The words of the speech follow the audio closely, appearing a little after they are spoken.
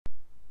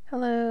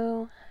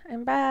Hello,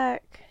 I'm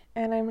back,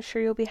 and I'm sure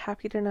you'll be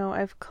happy to know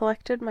I've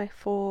collected my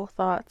full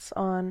thoughts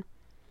on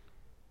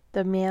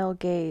the male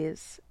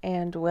gaze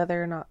and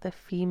whether or not the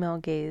female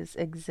gaze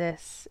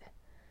exists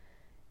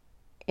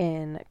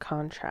in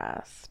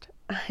contrast.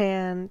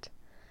 And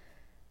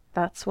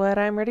that's what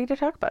I'm ready to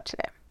talk about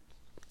today.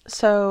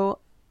 So,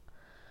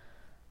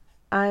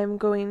 I'm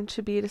going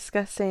to be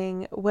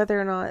discussing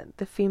whether or not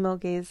the female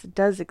gaze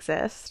does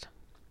exist,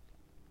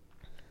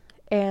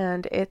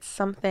 and it's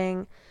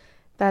something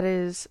that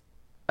is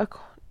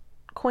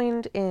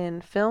coined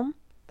in film,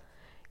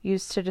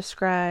 used to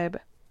describe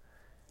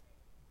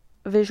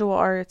visual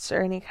arts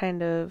or any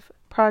kind of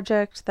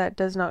project that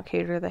does not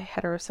cater to the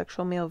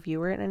heterosexual male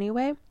viewer in any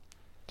way,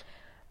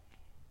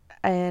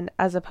 and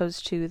as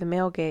opposed to the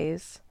male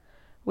gaze,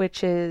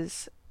 which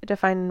is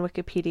defined in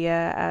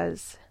Wikipedia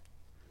as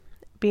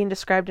being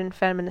described in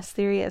feminist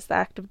theory as the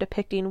act of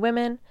depicting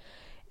women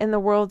in the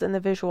world in the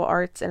visual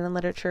arts and in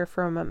literature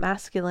from a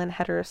masculine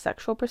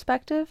heterosexual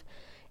perspective,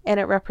 and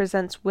it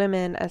represents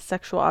women as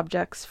sexual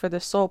objects for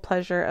the sole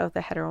pleasure of the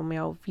hetero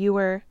male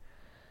viewer.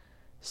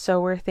 So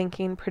we're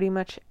thinking pretty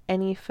much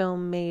any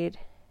film made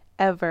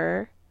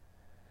ever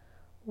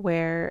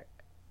where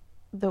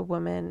the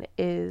woman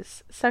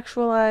is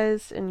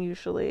sexualized and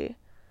usually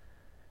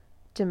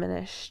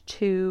diminished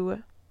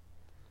to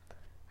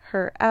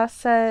her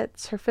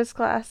assets, her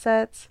physical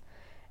assets,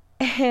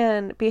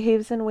 and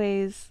behaves in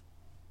ways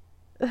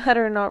that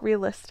are not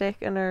realistic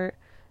and are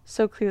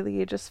so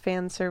clearly just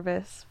fan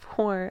service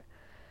for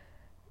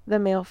the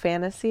male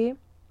fantasy.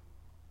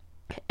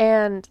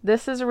 And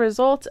this is a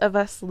result of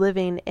us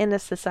living in a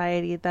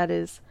society that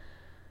is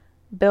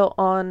built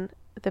on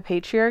the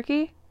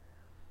patriarchy,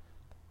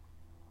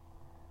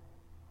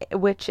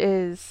 which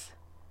is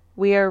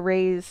we are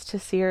raised to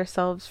see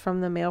ourselves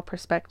from the male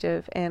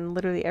perspective, and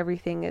literally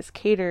everything is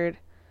catered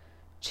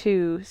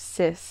to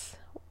cis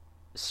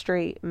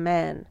straight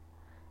men.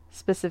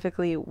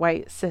 Specifically,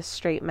 white cis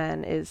straight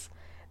men is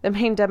the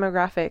main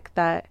demographic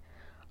that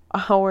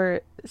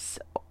our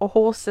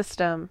whole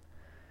system,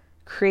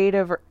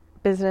 creative,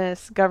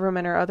 business,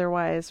 government, or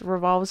otherwise,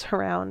 revolves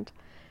around.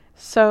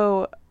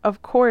 So,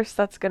 of course,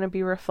 that's going to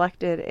be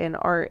reflected in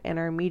art and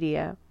our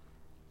media.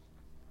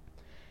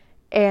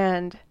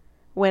 And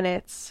when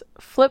it's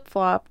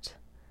flip-flopped,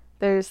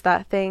 there's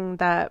that thing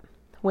that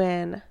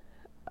when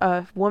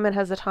a woman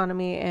has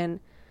autonomy and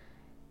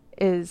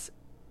is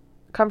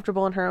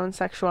comfortable in her own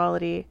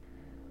sexuality,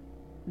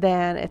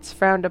 then it's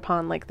frowned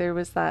upon. Like there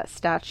was that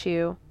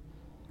statue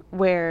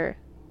where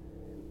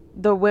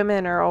the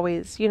women are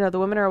always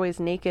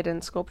naked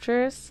in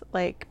sculptures,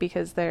 like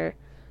because they're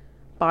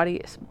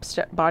body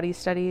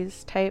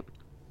studies type.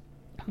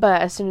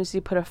 But as soon as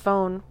you put a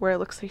phone where it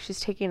looks like she's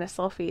taking a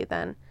selfie,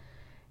 then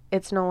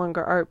it's no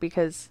longer art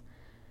because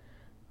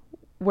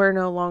we're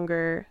no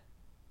longer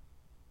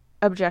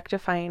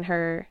objectifying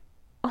her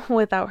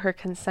without her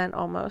consent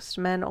almost.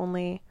 Men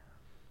only,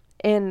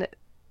 in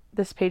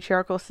this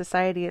patriarchal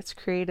society, it's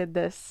created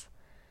this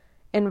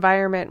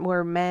environment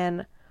where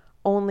men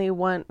only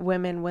want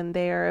women when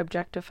they are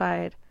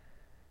objectified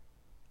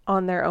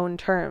on their own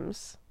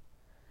terms.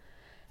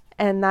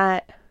 And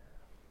that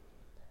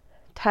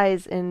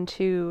ties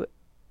into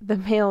the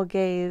male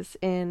gaze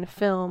in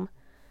film,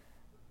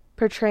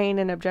 portraying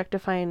and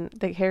objectifying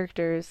the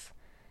characters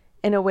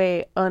in a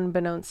way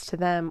unbeknownst to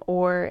them,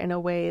 or in a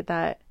way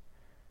that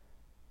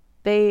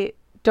they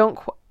don't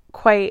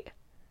quite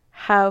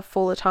have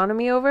full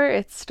autonomy over.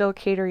 It's still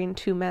catering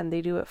to men.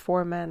 They do it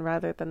for men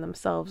rather than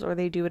themselves, or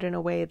they do it in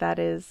a way that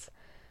is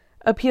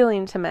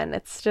appealing to men.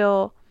 It's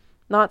still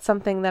not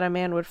something that a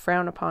man would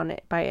frown upon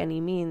it by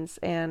any means.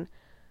 And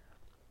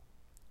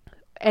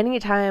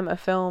anytime a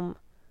film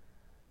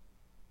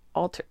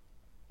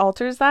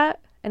alters that,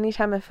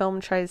 anytime a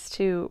film tries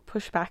to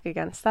push back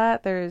against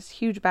that, there's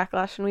huge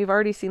backlash, and we've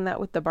already seen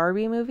that with the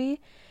Barbie movie.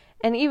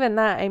 And even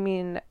that, I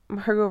mean,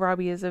 Margot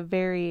Robbie is a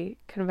very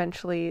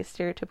conventionally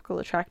stereotypical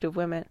attractive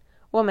woman.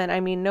 I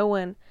mean, no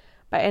one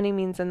by any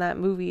means in that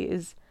movie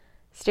is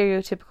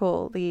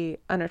stereotypically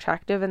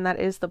unattractive, and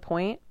that is the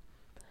point.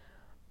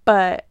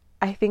 But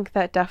I think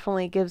that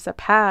definitely gives a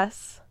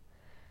pass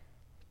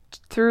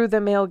through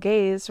the male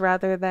gaze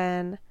rather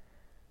than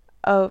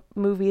a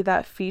movie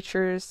that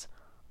features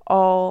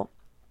all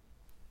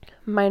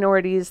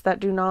minorities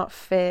that do not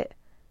fit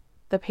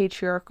the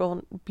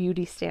patriarchal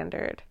beauty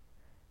standard.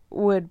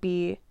 Would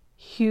be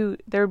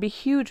huge. There would be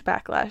huge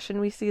backlash,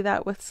 and we see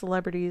that with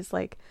celebrities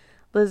like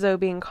Lizzo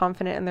being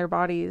confident in their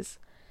bodies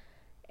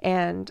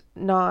and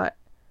not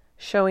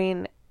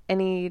showing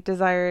any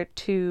desire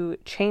to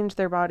change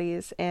their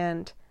bodies,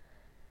 and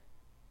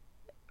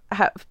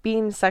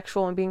being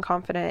sexual and being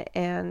confident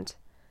and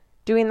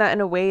doing that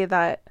in a way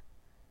that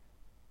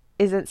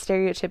isn't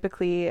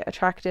stereotypically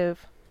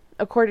attractive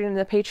according to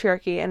the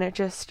patriarchy. And it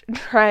just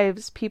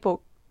drives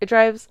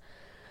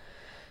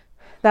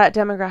that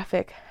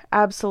demographic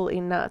absolutely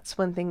nuts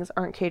when things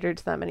aren't catered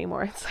to them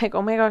anymore. It's like,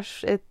 oh my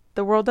gosh,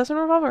 the world doesn't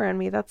revolve around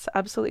me. That's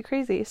absolutely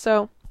crazy.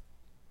 So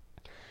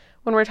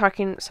when we're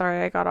talking,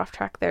 sorry, I got off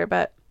track there,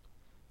 but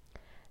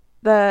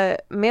The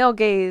male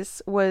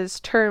gaze was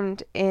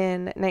termed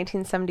in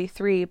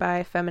 1973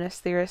 by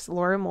feminist theorist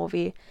Laura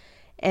Mulvey,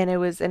 and it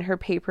was in her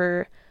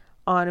paper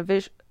on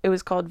it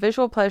was called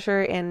Visual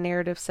Pleasure and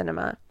Narrative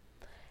Cinema.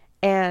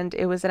 And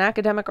it was an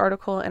academic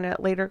article, and it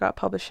later got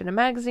published in a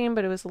magazine,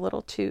 but it was a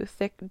little too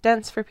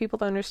dense for people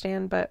to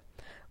understand. But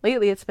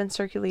lately it's been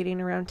circulating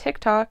around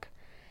TikTok,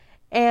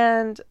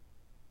 and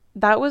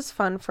that was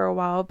fun for a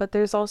while. But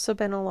there's also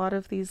been a lot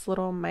of these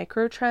little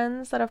micro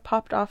trends that have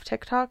popped off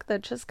TikTok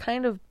that just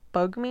kind of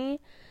bug me,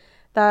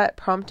 that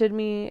prompted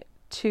me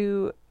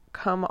to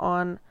come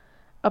on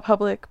a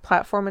public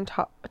platform and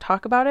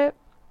talk about it,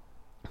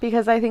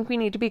 because I think we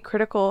need to be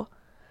critical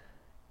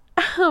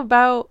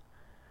about,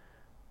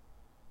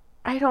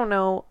 I don't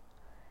know,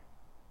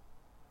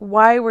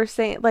 why we're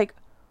saying, like,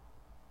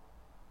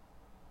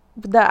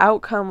 the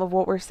outcome of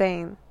what we're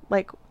saying,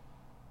 like,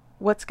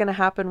 what's going to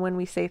happen when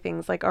we say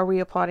things, like, are we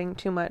applauding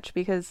too much?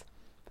 Because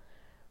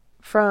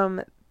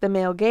from the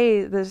male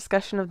gaze, the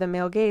discussion of the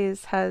male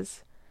gaze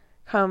has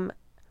come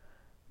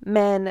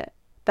men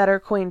that are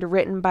coined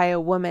written by a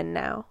woman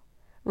now,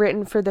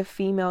 written for the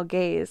female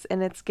gaze,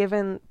 and it's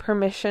given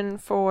permission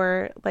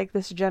for, like,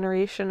 this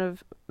generation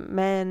of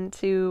men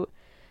to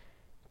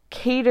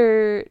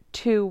cater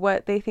to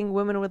what they think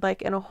women would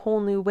like in a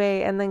whole new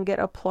way and then get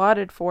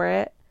applauded for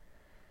it,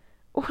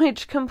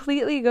 which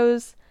completely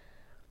goes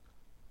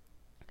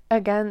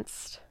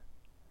against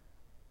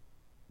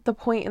the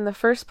point in the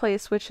first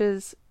place, which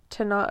is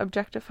to not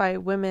objectify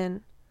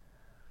women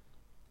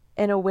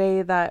in a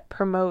way that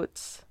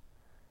promotes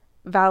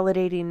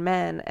validating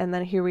men. And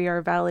then here we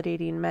are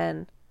validating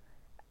men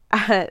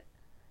at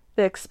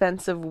the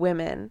expense of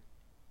women,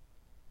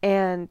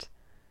 and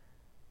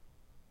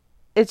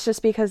it's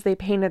just because they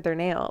painted their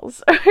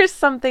nails or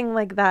something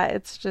like that.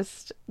 It's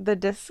just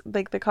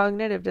the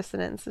cognitive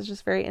dissonance is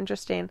just very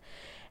interesting.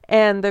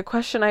 And the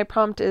question I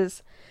prompt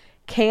is,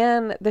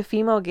 can the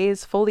female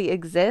gaze fully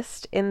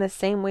exist in the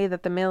same way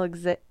that the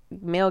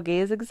male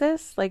gaze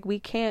exists? Like, we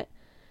can't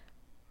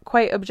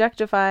quite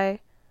objectify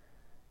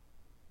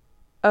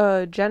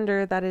a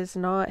gender that is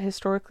not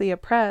historically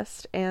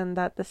oppressed, and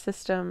that the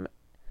system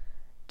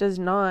does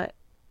not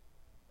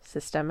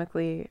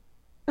systemically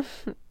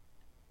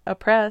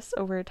oppress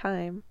over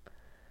time,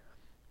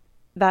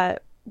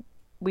 that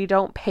we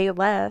don't pay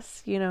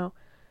less,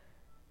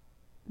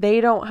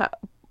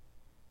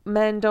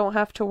 men don't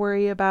have to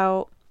worry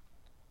about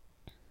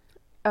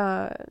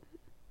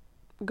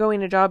going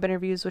to job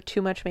interviews with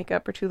too much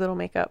makeup or too little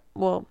makeup.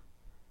 Well,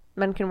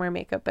 men can wear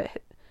makeup,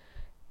 but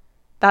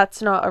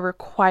that's not a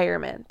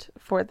requirement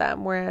for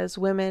them. Whereas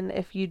women,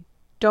 if you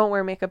don't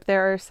wear makeup,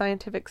 there are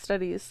scientific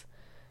studies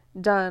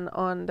done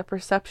on the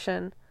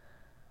perception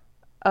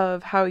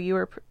of how you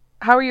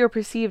are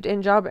perceived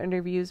in job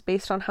interviews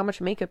based on how much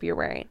makeup you're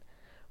wearing.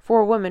 For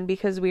a woman,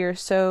 because we are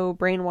so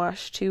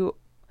brainwashed to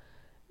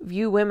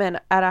view women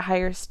at a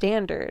higher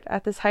standard,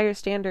 at this higher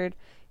standard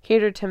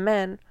catered to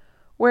men,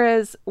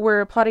 whereas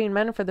we're applauding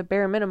men for the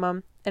bare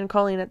minimum and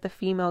calling it the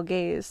female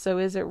gaze. So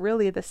is it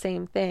really the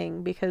same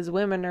thing? Because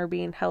women are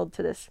being held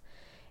to this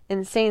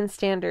insane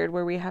standard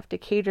where we have to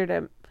cater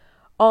to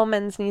all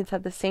men's needs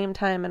at the same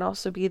time, and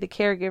also be the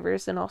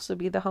caregivers, and also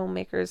be the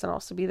homemakers, and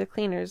also be the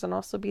cleaners, and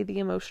also be the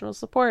emotional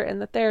support,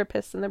 and the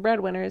therapists, and the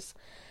breadwinners.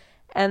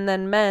 And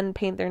then men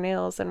paint their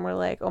nails, and we're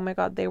like, oh my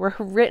god, they were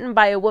written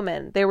by a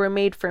woman. They were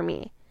made for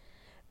me.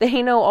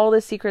 They know all the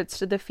secrets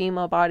to the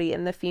female body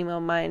and the female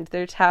mind.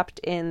 They're tapped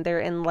in.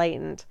 They're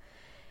enlightened.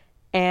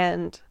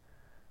 And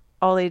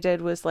all they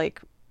did was,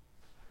 like,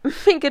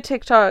 make a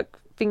TikTok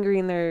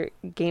fingering their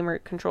gamer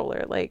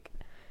controller. Like,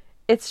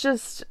 it's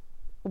just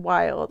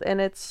wild,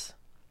 and it's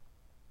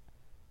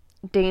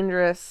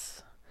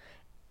dangerous.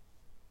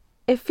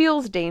 It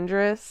feels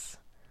dangerous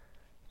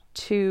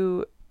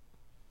to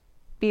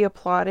be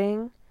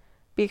applauding,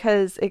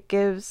 because it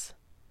gives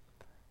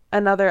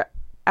another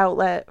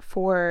outlet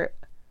for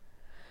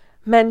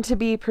men to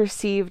be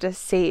perceived as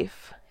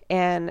safe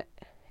and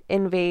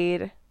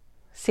invade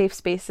safe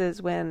spaces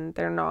when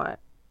they're not.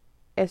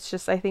 It's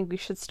just, I think we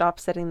should stop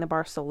setting the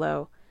bar so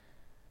low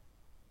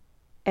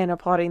and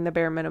applauding the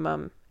bare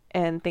minimum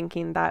and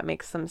thinking that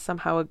makes them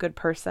somehow a good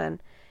person,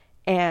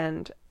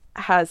 and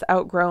has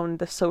outgrown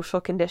the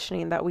social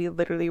conditioning that we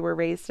literally were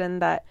raised in,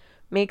 that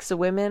makes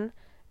women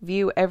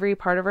view every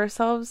part of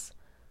ourselves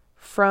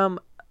from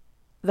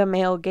the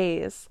male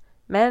gaze.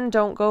 Men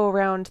don't go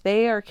around,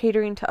 they are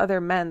catering to other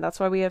men.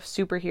 That's why we have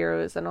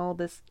superheroes and all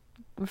this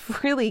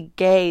really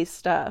gay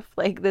stuff.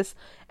 Like, this,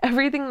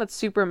 everything that's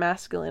super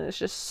masculine is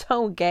just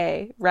so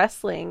gay.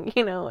 Wrestling,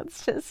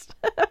 it's just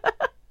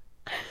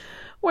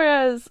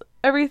whereas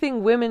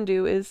everything women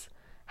do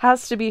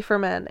has to be for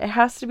men. It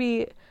has to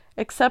be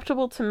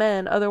acceptable to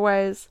men,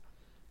 otherwise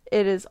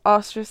it is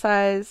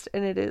ostracized,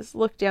 and it is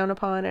looked down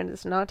upon, and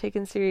it's not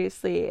taken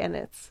seriously, and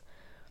it's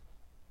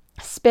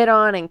spit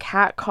on and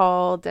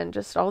catcalled, and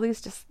just all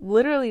these just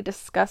literally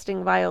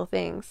disgusting, vile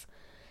things.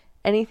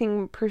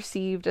 Anything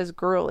perceived as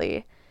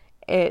girly,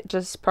 it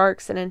just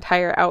sparks an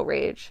entire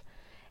outrage.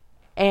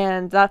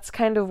 And that's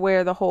kind of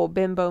where the whole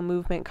bimbo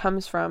movement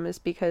comes from, is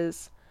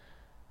because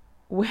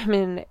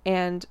women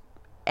and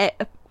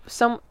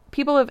some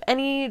people of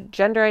any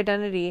gender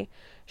identity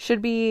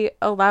should be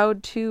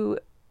allowed to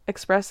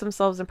express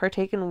themselves and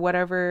partake in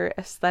whatever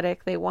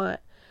aesthetic they want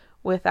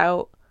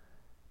without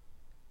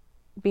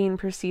being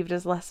perceived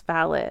as less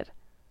valid.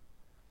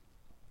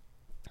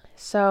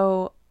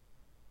 So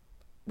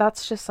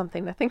that's just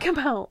something to think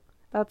about.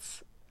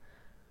 That's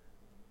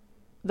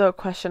the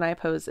question I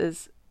pose,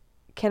 is,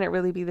 can it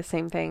really be the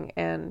same thing?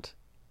 And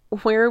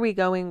where are we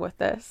going with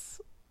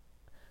this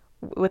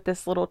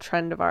little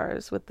trend of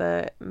ours, with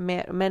the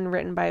men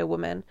written by a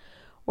woman,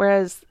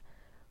 whereas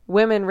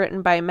women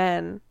written by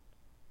men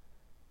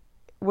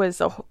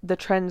was the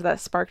trend that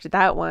sparked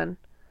that one,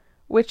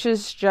 which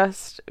is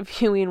just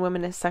viewing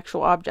women as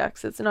sexual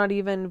objects. It's not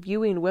even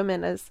viewing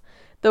women as,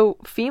 though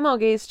female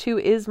gaze too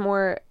is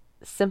more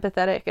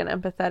sympathetic and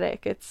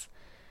empathetic. It's,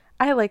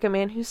 I like a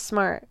man who's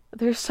smart.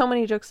 There's so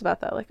many jokes about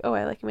that. Like, oh,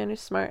 I like a man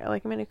who's smart. I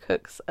like a man who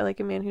cooks. I like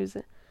a man who's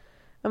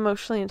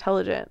emotionally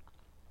intelligent.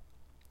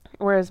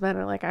 Whereas men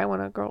are like, I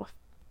want a girl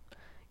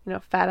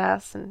with, fat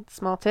ass and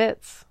small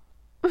tits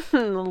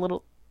and a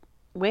little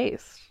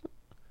waist.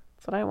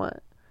 That's what I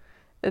want.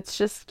 It's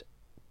just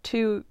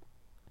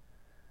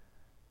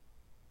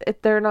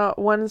they're not,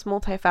 one's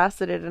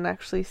multifaceted and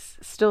actually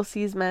still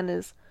sees men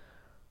as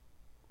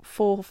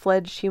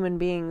full-fledged human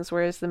beings,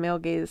 whereas the male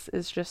gaze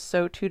is just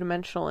so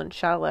two-dimensional and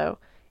shallow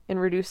and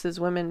reduces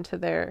women to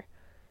their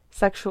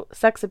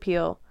sex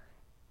appeal.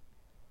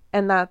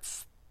 And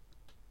that's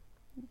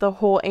the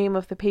whole aim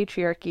of the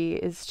patriarchy,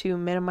 is to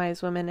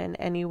minimize women in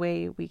any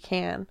way we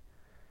can,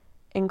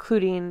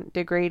 including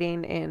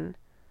degrading in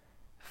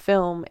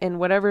film and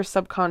whatever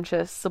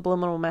subconscious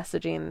subliminal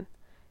messaging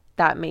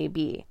that may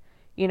be.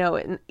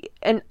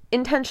 And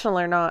intentional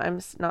or not,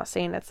 I'm not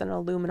saying it's an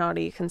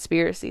Illuminati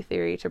conspiracy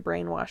theory to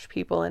brainwash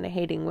people into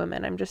hating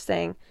women. I'm just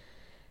saying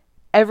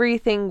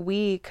everything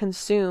we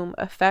consume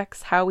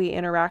affects how we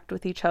interact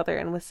with each other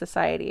and with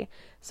society.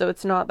 So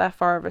it's not that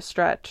far of a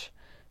stretch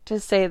to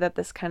say that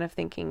this kind of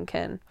thinking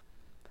can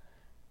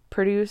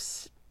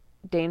produce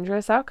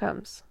dangerous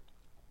outcomes.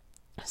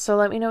 So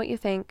let me know what you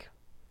think.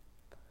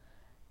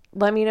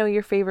 Let me know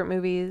your favorite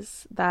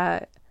movies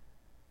that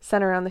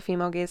center around the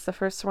female gaze. The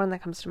first one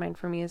that comes to mind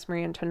for me is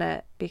Marie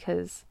Antoinette,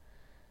 because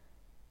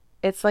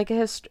it's like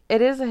it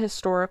is a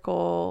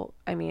historical,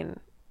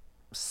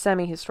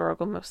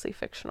 semi-historical, mostly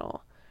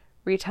fictional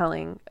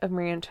retelling of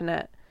Marie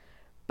Antoinette,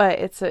 but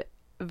it's a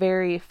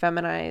very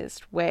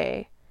feminized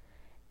way.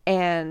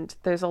 And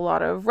there's a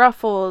lot of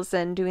ruffles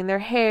and doing their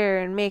hair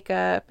and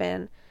makeup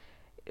and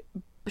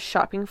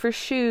shopping for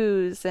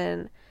shoes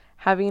and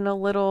having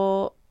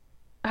brunch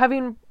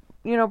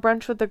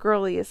with the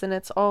girlies, and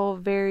it's all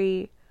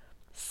very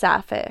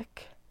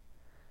sapphic,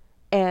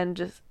 and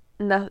just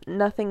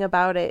nothing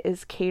about it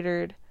is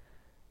catered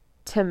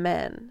to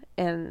men,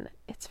 and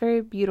it's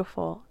very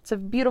beautiful. It's a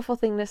beautiful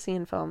thing to see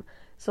in film.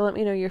 So let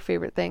me know your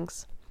favorite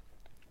things,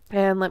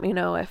 and let me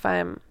know if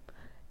I'm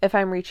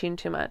reaching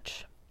too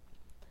much,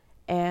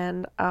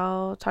 and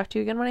I'll talk to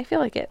you again when I feel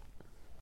like it.